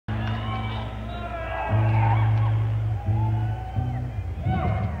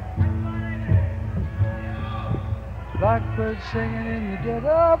Blackbird singing in the dead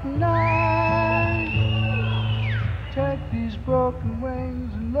of night. Take these broken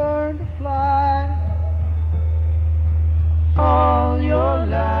wings and learn to fly. All your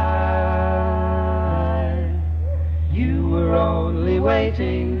life you were only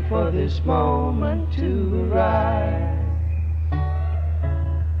waiting for this moment to arrive.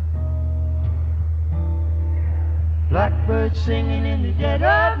 Blackbird singing in the dead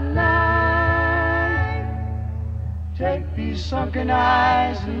of night. Take these sunken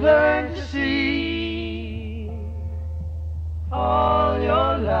eyes and learn to see. All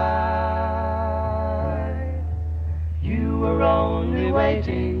your life you were only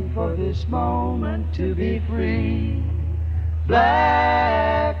waiting for this moment to be free.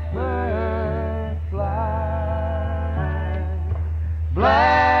 Blackbird fly,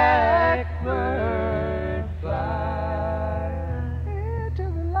 blackbird fly into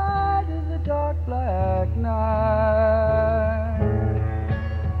the light of the dark black night.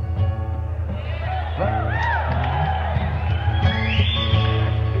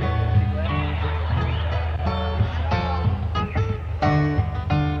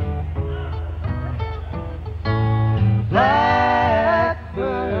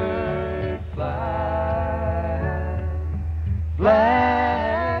 Blackbird fly,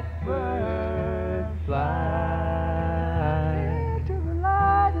 blackbird fly into the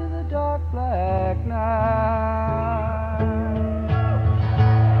light of the dark black night.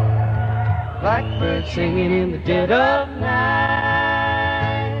 Blackbird singing in the dead of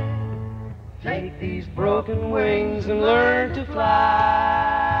night. Take these broken wings and learn to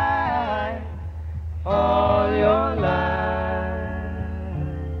fly. All your life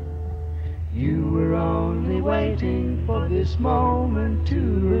you were only waiting for this moment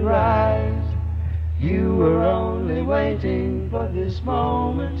to arise. You were only waiting for this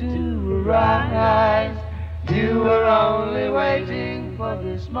moment to arise. You were only waiting for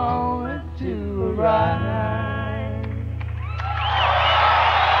this moment to arise.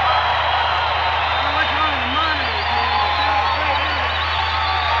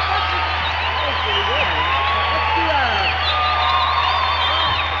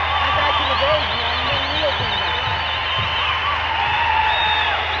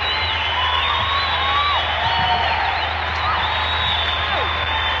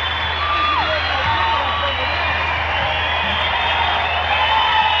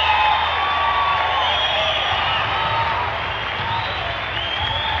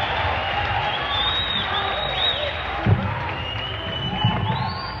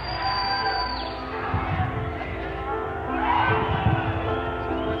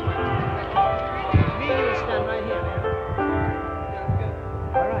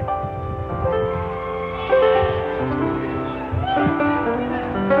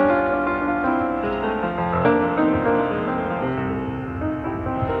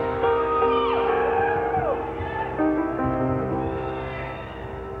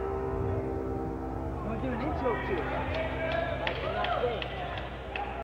 Do an intro to it.